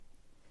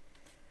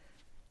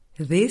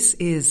This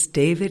is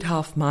David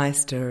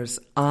Hoffmeister's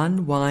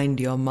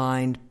Unwind Your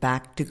Mind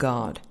Back to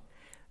God,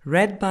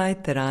 read by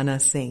Tarana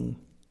Singh.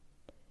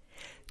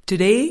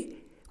 Today,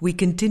 we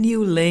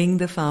continue laying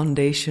the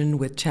foundation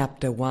with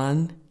Chapter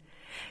 1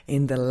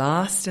 in the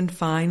last and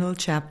final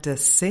Chapter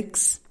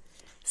 6,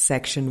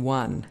 Section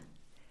 1.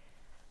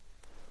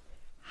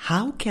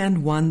 How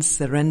can one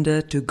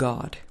surrender to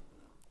God?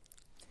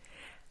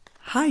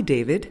 Hi,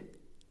 David.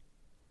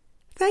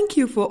 Thank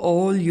you for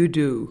all you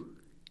do.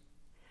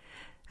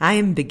 I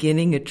am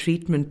beginning a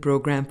treatment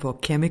program for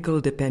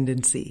chemical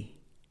dependency.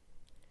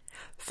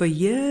 For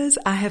years,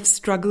 I have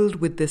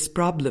struggled with this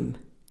problem,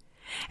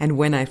 and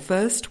when I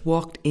first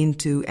walked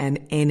into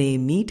an NA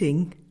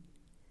meeting,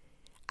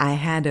 I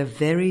had a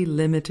very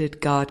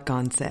limited God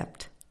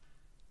concept.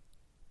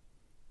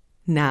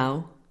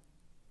 Now,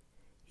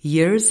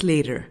 years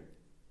later,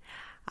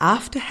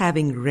 after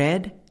having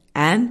read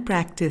and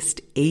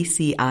practiced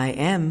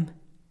ACIM,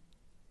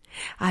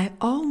 I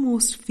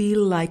almost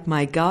feel like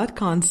my God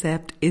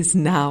concept is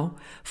now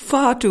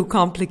far too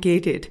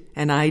complicated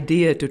an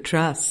idea to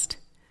trust.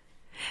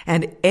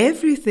 And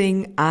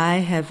everything I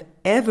have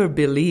ever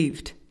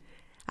believed,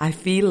 I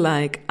feel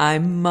like I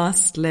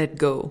must let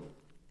go.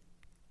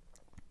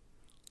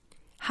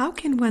 How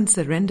can one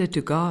surrender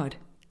to God?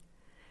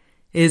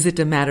 Is it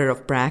a matter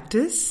of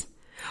practice,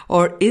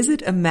 or is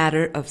it a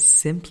matter of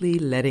simply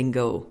letting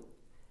go?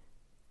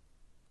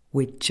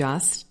 Which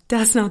just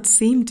does not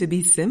seem to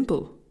be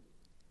simple.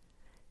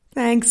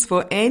 Thanks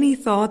for any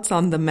thoughts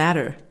on the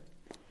matter.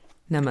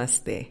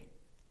 Namaste.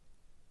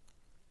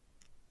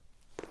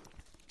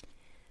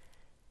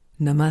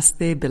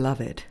 Namaste,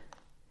 beloved.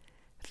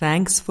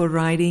 Thanks for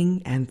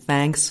writing and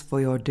thanks for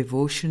your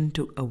devotion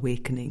to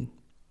awakening.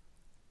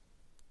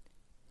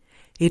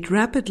 It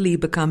rapidly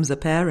becomes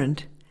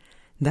apparent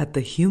that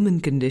the human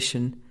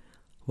condition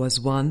was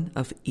one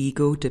of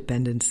ego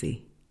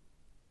dependency.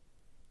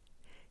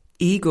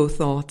 Ego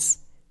thoughts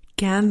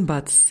can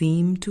but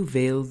seem to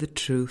veil the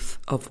truth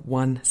of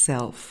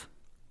oneself.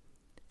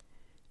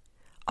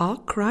 Our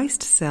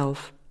Christ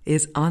self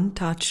is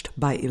untouched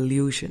by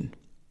illusion.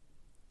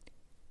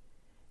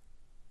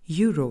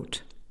 You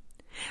wrote,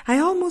 I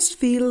almost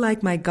feel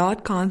like my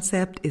God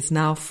concept is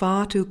now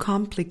far too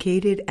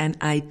complicated an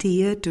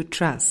idea to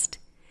trust,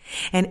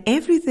 and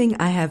everything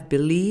I have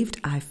believed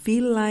I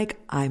feel like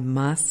I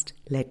must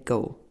let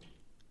go.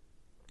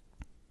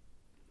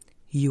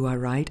 You are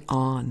right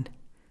on.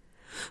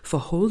 For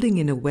holding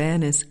in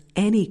awareness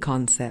any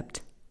concept,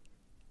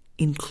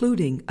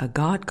 including a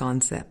God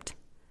concept,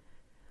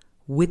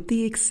 with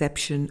the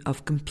exception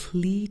of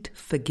complete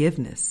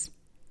forgiveness,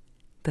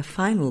 the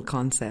final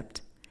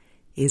concept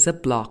is a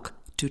block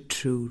to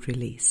true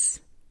release.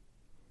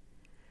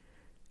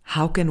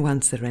 How can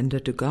one surrender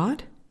to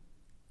God?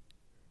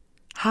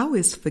 How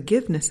is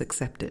forgiveness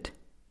accepted?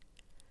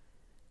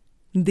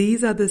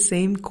 These are the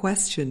same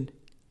question,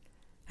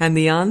 and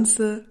the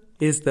answer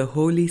is the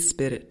Holy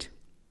Spirit.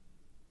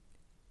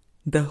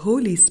 The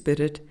Holy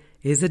Spirit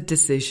is a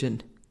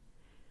decision,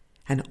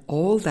 and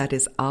all that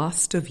is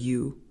asked of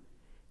you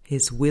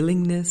is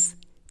willingness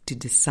to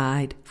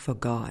decide for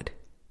God.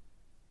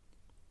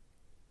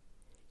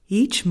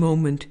 Each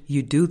moment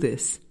you do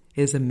this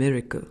is a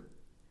miracle,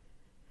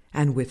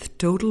 and with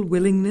total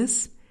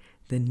willingness,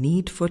 the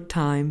need for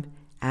time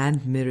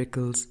and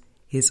miracles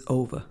is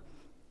over.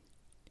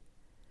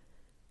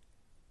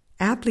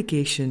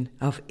 Application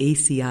of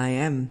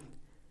ACIM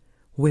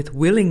with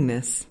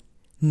willingness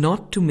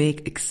not to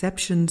make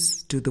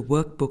exceptions to the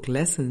workbook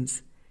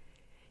lessons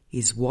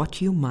is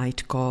what you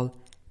might call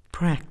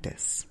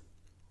practice.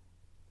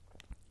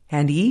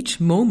 And each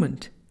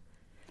moment,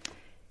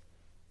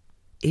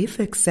 if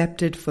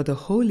accepted for the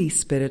Holy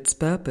Spirit's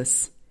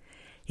purpose,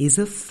 is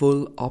a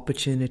full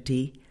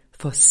opportunity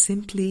for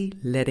simply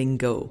letting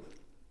go.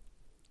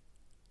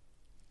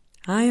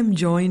 I am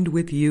joined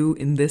with you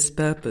in this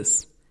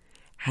purpose,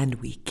 and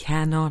we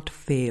cannot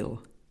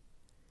fail.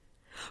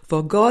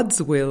 For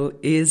God's will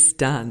is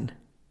done.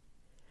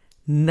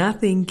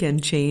 Nothing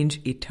can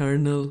change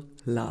eternal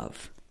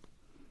love.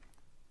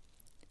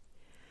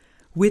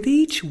 With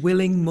each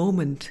willing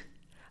moment,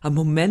 a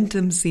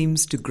momentum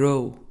seems to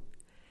grow,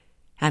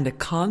 and a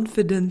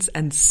confidence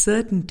and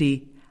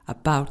certainty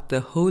about the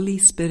Holy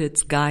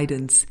Spirit's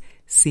guidance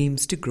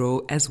seems to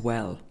grow as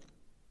well.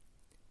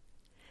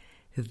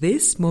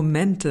 This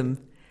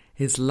momentum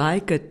is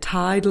like a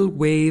tidal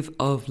wave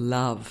of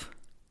love.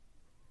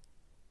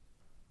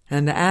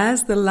 And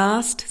as the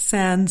last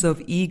sands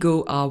of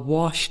ego are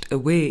washed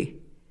away,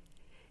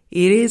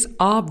 it is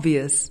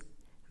obvious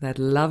that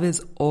love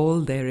is all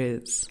there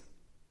is.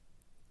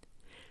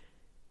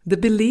 The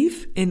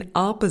belief in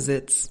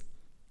opposites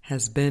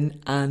has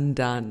been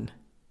undone.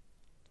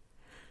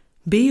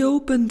 Be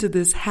open to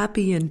this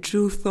happy and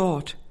true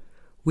thought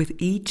with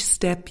each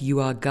step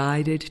you are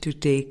guided to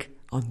take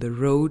on the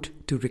road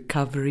to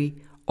recovery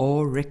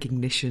or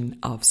recognition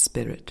of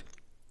spirit.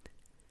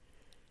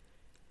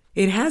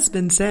 It has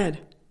been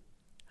said,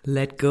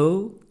 let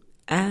go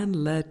and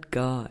let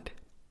God.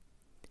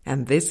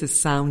 And this is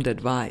sound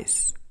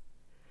advice.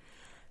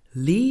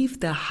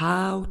 Leave the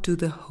how to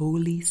the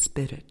Holy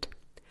Spirit,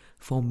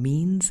 for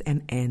means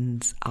and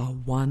ends are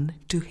one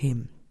to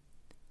Him.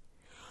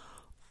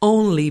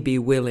 Only be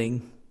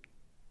willing.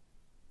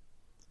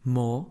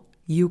 More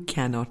you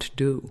cannot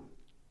do.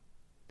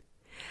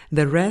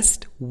 The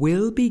rest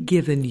will be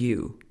given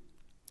you.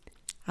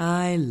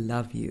 I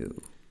love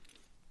you.